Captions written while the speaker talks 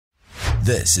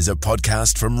This is a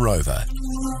podcast from Rover.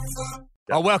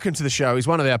 Oh, welcome to the show. He's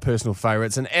one of our personal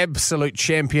favourites, an absolute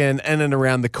champion in and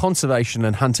around the conservation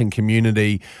and hunting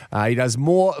community. He does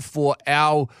more for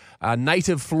our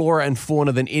native flora and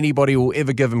fauna than anybody will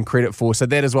ever give him credit for. So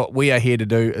that is what we are here to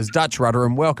do, is Dutch Rudder,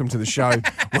 and welcome to the show,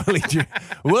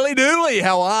 Willie Duley.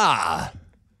 How are?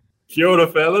 Kia ora,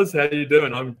 fellas. How you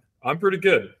doing? I'm pretty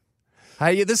good.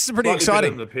 Hey, this is pretty Slightly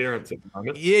exciting. better than appearance at the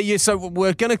moment. Yeah. So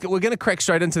we're gonna crack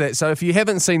straight into that. So if you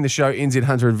haven't seen the show NZ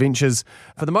Hunter Adventures,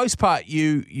 for the most part,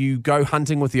 you go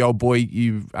hunting with the old boy.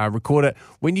 You record it.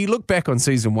 When you look back on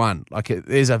season one,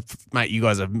 mate, you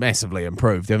guys have massively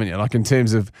improved, haven't you? Like in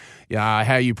terms of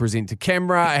how you present to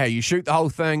camera, how you shoot the whole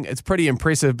thing. It's pretty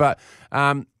impressive. But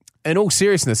in all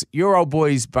seriousness, your old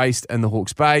boy's based in the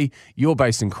Hawke's Bay. You're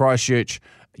based in Christchurch.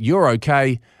 You're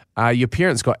okay. Your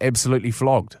parents got absolutely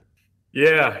flogged.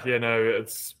 Yeah,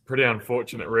 it's pretty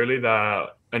unfortunate, really. They're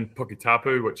in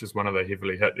Puketapu, which is one of the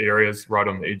heavily hit areas, right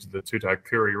on the edge of the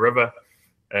Tutakuri River.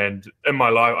 And in my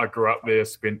life, I grew up there,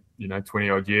 spent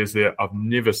 20-odd years there. I've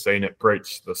never seen it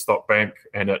breach the stock bank,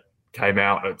 and it came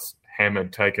out. It's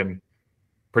hammered, taken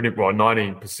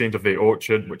 90% of their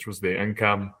orchard, which was their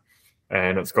income,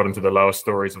 and it's got into the lower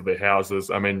stories of their houses.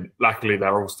 I mean, luckily,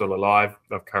 they're all still alive.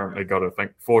 They've currently got, I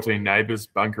think, 14 neighbours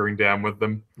bunkering down with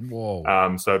them.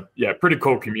 Whoa. So, pretty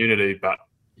cool community, but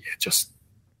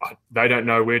they don't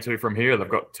know where to from here. They've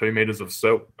got 2 meters of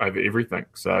silt over everything.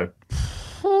 So,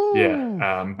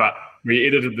 but we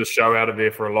edited the show out of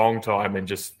there for a long time, and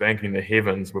just thanking the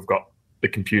heavens, we've got the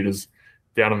computers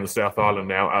down on the South Island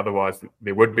now. Otherwise,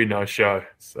 there would be no show.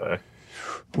 So...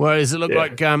 Well, does it look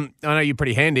like, I know you're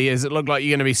pretty handy, does it look like you're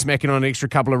going to be smacking on an extra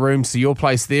couple of rooms to your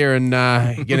place there, and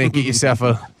you're going to get yourself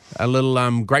a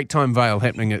little great time veil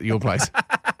happening at your place?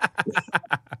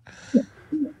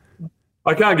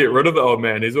 I can't get rid of the old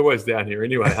man. He's always down here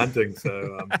anyway, hunting,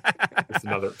 so that's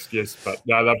another excuse. But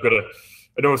no,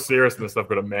 in all seriousness, they've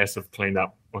got a massive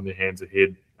clean-up on their hands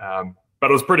ahead.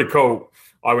 But it was pretty cool.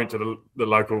 I went to the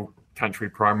local country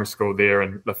primary school there,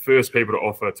 and the first people to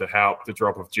offer to help to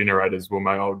drop off generators were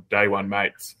my old day one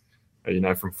mates,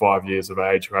 from 5 years of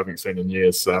age, who I haven't seen in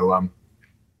years. So,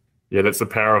 that's the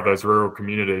power of those rural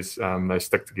communities. They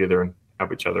stick together and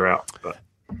help each other out. But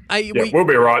we'll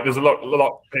be all right. There's a lot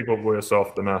of people worse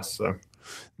off than us. So.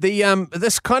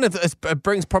 This kind of it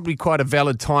brings probably quite a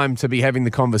valid time to be having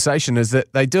the conversation, is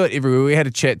that they do it everywhere. We had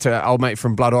a chat to old mate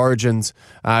from Blood Origins,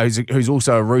 who's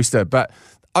also a rooster, but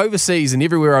overseas and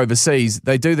everywhere overseas,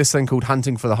 they do this thing called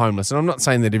hunting for the homeless. And I'm not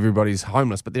saying that everybody's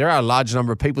homeless, but there are a large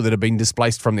number of people that have been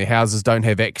displaced from their houses, don't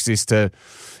have access to,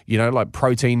 like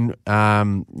protein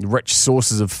rich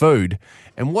sources of food.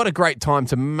 And what a great time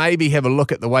to maybe have a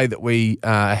look at the way that we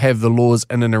have the laws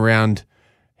in and around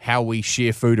how we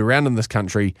share food around in this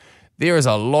country. There is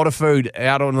a lot of food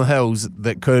out on the hills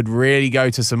that could really go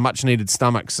to some much needed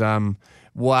stomachs.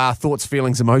 What are thoughts,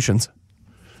 feelings, emotions?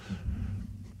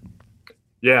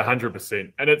 Yeah,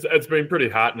 100%. And it's been pretty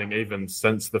heartening even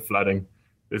since the flooding.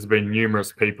 There's been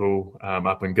numerous people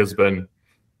up in Gisborne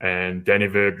and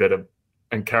Dannyburg that are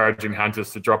encouraging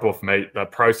hunters to drop off meat. They're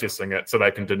processing it so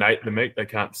they can donate the meat. They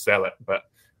can't sell it. But,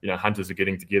 hunters are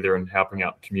getting together and helping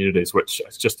out the communities, which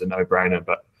is just a no-brainer.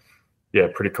 But,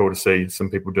 pretty cool to see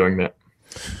some people doing that.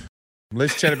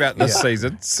 Let's chat about this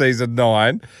season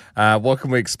 9. What can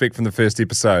we expect from the first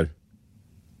episode?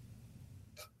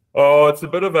 Oh, it's a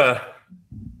bit of a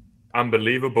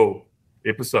unbelievable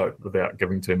episode without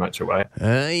giving too much away.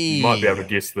 Hey. You might be able to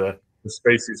guess the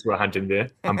species we're hunting there.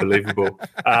 Unbelievable.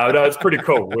 No, it's pretty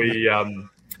cool. We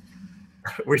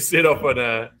set off on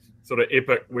a sort of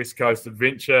epic West Coast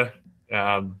adventure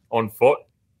on foot,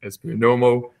 as per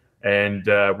normal, and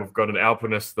we've got an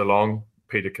alpinist along,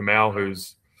 Peter Kamau,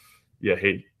 who's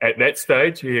at that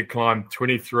stage he had climbed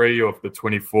 23 of the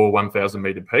 24 1,000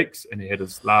 meter peaks, and he had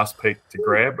his last peak to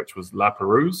grab, which was La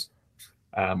Perouse.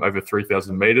 Over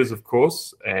 3,000 meters, of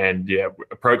course, and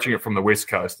approaching it from the west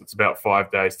coast. It's about 5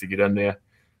 days to get in there.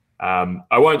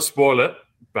 I won't spoil it,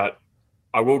 but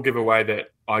I will give away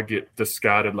that I get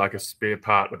discarded like a spare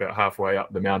part about halfway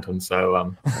up the mountain.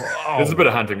 So there's a bit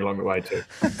of hunting along the way too.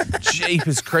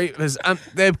 Jeepers creepers.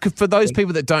 For those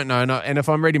people that don't know, and if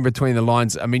I'm reading between the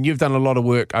lines, I mean, you've done a lot of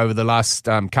work over the last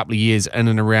couple of years in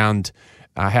and around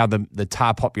how the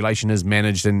tahr population is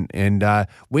managed. And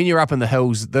when you're up in the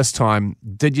hills this time,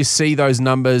 did you see those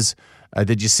numbers?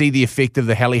 Did you see the effect of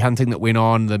the heli hunting that went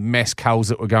on, the mass culls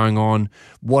that were going on?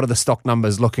 What are the stock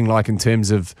numbers looking like in terms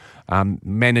of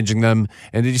managing them?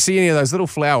 And did you see any of those little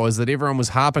flowers that everyone was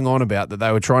harping on about that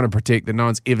they were trying to protect that no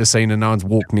one's ever seen and no one's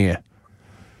walked near?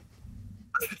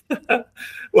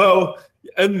 Well,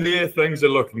 in there, things are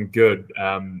looking good.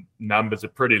 Numbers are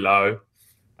pretty low.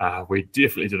 We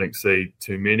definitely didn't see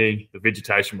too many. The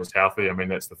vegetation was healthy. I mean,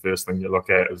 that's the first thing you look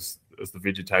at is the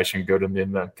vegetation good, and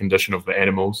then the condition of the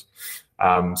animals.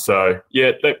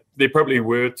 There probably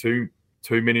were too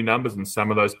many numbers in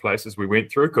some of those places we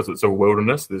went through because it's all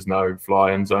wilderness. There's no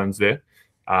fly-in zones there.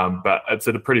 But it's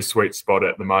at a pretty sweet spot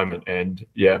at the moment. And,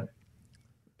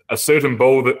 a certain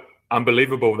bull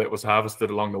unbelievable that was harvested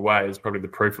along the way is probably the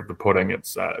proof of the pudding.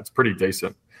 It's pretty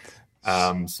decent.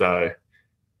 I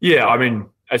mean,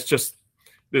 it's just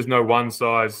there's no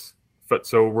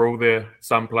one-size-fits-all rule there.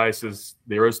 Some places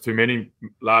there is too many,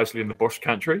 largely in the bush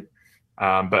country,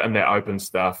 but in that open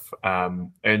stuff.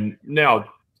 And now,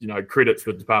 credit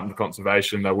to the Department of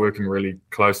Conservation. They're working really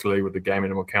closely with the Game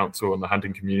Animal Council and the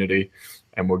hunting community,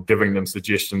 and we're giving them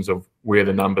suggestions of where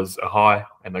the numbers are high,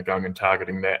 and they're going and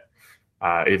targeting that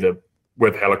either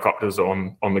with helicopters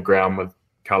or on the ground with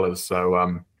colours.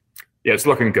 So, it's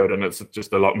looking good, and it's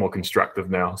just a lot more constructive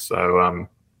now. So,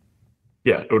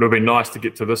 it would have been nice to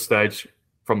get to this stage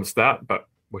from the start, but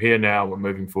we're here now. We're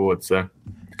moving forward. So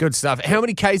good stuff. How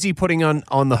many Ks are you putting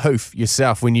on the hoof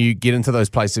yourself when you get into those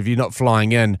places? If you're not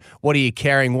flying in, what are you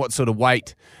carrying? What sort of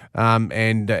weight?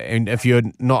 And if you're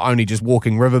not only just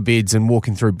walking riverbeds and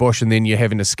walking through bush, and then you're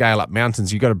having to scale up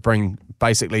mountains, you've got to bring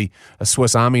basically a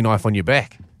Swiss Army knife on your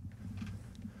back.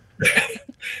 That's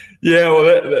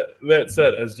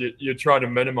it. As you're trying to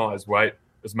minimise weight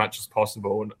as much as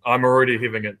possible, and I'm already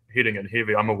heading in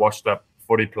heavy. I'm a washed-up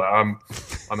footy player. I'm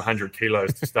 100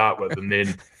 kilos to start with, and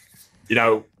then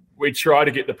we try to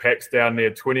get the packs down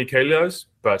there 20 kilos,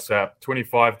 but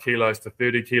 25 kilos to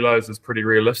 30 kilos is pretty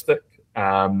realistic.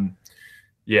 And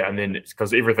then it's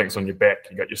because everything's on your back.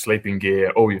 You got your sleeping gear,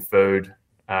 all your food,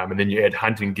 and then you add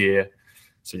hunting gear.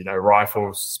 So,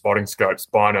 rifles, spotting scopes,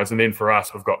 binos. And then for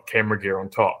us, we've got camera gear on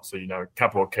top. So, a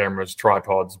couple of cameras,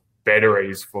 tripods,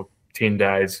 batteries for 10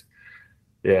 days.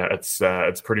 Yeah,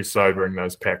 it's pretty sobering,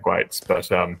 those pack weights. But,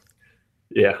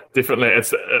 definitely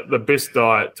it's the best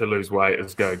diet to lose weight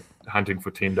is go hunting for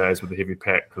 10 days with a heavy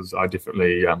pack, because I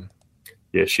definitely,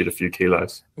 shed a few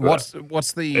kilos. What's the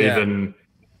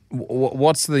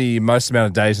most amount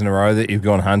of days in a row that you've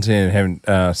gone hunting and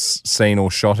haven't seen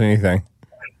or shot anything?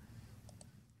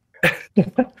 A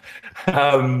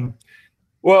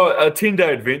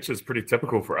 10-day adventure is pretty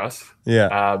typical for us.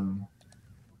 Yeah.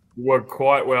 We're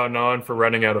quite well known for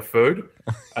running out of food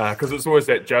because it's always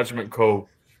that judgment call.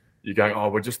 You're going,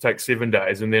 we'll just take 7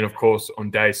 days. And then, of course, on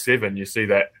day 7, you see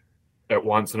that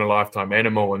once-in-a-lifetime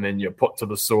animal, and then you're put to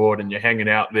the sword and you're hanging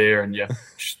out there and you're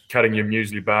cutting your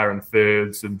muesli bar in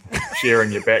thirds and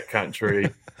sharing your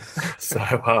backcountry.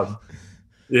 So,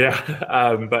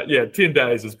 10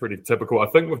 days is pretty typical. I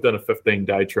think we've done a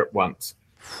 15-day trip once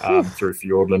through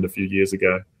Fiordland a few years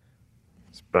ago.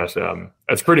 But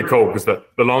it's pretty cool because the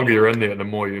longer you're in there, the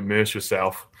more you immerse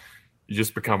yourself. You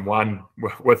just become one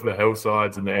with the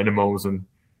hillsides and the animals, and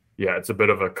it's a bit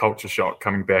of a culture shock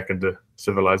coming back into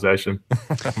civilization.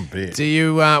 Do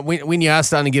you, when you are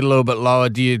starting to get a little bit lower,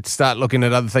 do you start looking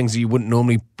at other things that you wouldn't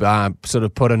normally sort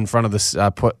of put in front of this,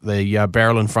 put the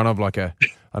barrel in front of, like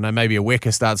maybe a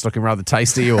Weka starts looking rather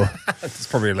tasty, or it's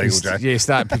probably illegal, Joe. Yeah, you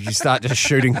start just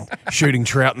shooting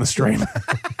trout in the stream,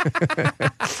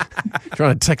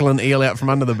 trying to tickle an eel out from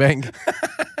under the bank.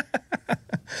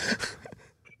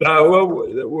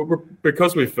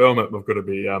 Because we film it, we've got to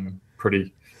be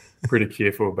pretty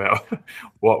careful about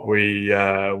what we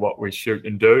shoot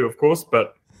and do, of course.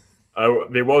 But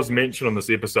there was mention on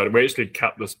this episode. We actually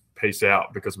cut this piece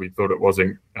out because we thought it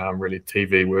wasn't really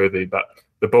TV worthy. But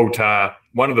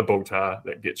one of the bull tar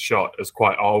that gets shot is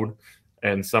quite old,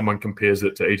 and someone compares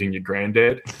it to eating your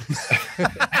granddad.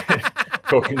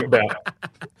 Talking about,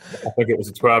 I think it was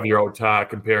a 12-year-old tar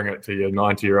comparing it to your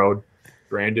 90-year-old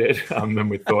granddad. And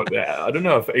we thought that I don't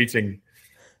know if eating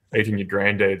your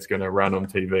granddad's going to run on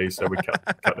TV, so we cut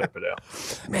that bit out.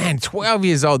 Man, 12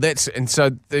 years old.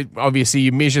 Obviously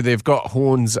you measure. They've got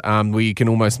horns where you can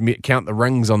almost count the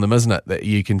rings on them, isn't it? That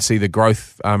you can see the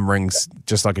growth rings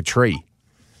just like a tree.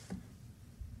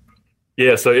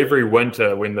 Yeah, so every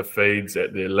winter when the feed's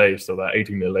at their least, or they're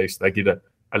eating their least, they get a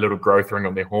little growth ring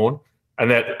on their horn,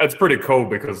 and it's pretty cool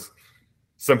because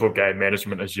simple game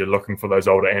management is you're looking for those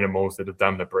older animals that have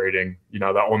done the breeding.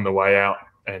 They're on the way out.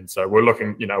 And so we're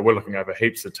looking over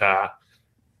heaps of tar,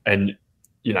 and,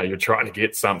 you're trying to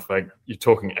get something. You're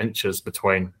talking inches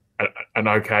between an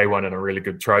okay one and a really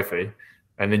good trophy.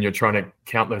 And then you're trying to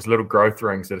count those little growth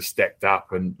rings that are stacked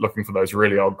up and looking for those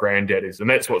really old granddaddies. And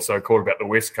that's what's so cool about the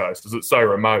West Coast, is it's so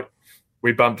remote.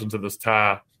 We bumped into this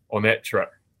tar on that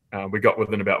trip. We got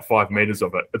within about 5 meters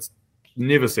of it. It's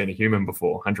never seen a human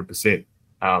before, 100%.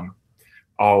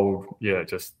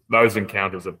 Just those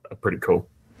encounters are pretty cool.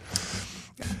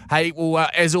 Hey, well,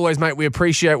 as always, mate, we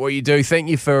appreciate what you do. Thank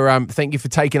you for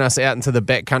taking us out into the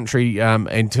backcountry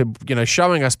and to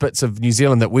showing us bits of New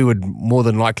Zealand that we would more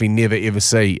than likely never ever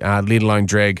see, let alone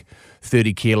drag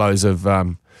 30 kilos of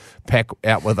pack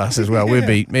out with us as well.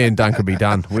 Me and Dunk would be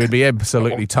done. We'd be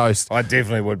absolutely toast. I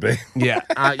definitely would be. Yeah,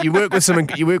 you work with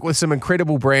some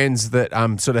incredible brands that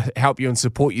sort of help you and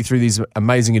support you through these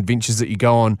amazing adventures that you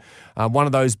go on. One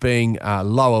of those being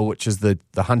Lower, which is the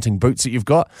hunting boots that you've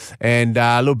got. And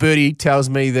little Birdie tells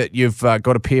me that you've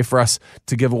got a pair for us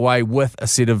to give away with a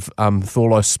set of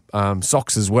Thorlos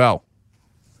socks as well.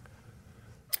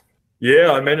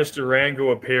 Yeah, I managed to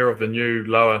wrangle a pair of the new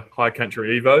Lower High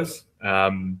Country Evos.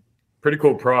 Pretty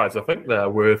cool prize. I think they're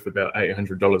worth about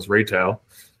 $800 retail.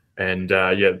 And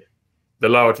the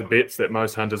Lower Tibets that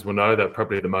most hunters will know, they're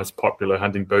probably the most popular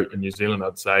hunting boot in New Zealand,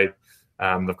 I'd say.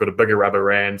 They've got a bigger rubber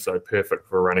rand, so perfect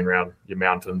for running around your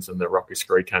mountains and the rocky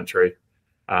scree country.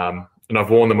 And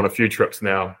I've worn them on a few trips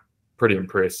now. Pretty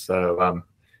impressed. So,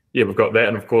 we've got that.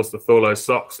 And, of course, the Thorlos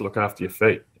socks look after your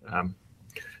feet. How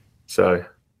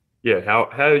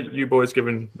are you boys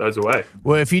giving those away?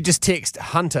 Well, if you just text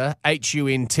Hunter,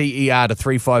 HUNTER to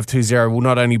 3520, we'll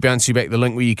not only bounce you back the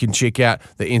link where you can check out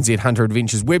the NZ Hunter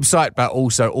Adventures website, but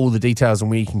also all the details on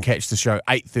where you can catch the show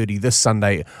 8:30 this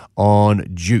Sunday on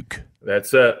Duke.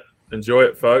 That's it. Enjoy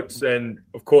it, folks. And,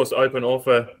 of course, open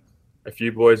offer if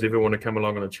you boys ever want to come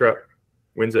along on a trip.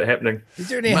 When's it happening? You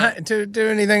do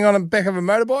anything on the back of a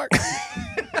motorbike?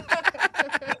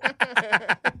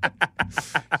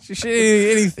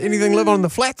 Anything live on the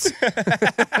flats?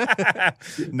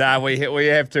 No, we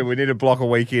have to. We need to block a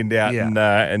weekend out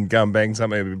and go and bang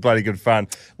something. It'll be bloody good fun.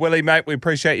 Willie, mate, we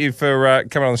appreciate you for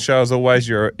coming on the show as always.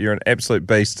 You're an absolute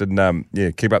beast, and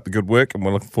keep up the good work. And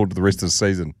we're looking forward to the rest of the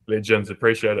season. Legends,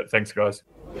 appreciate it. Thanks, guys.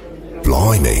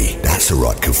 Blimey, that's a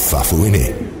right kerfuffle,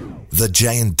 innit? The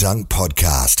Jay and Dunk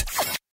Podcast.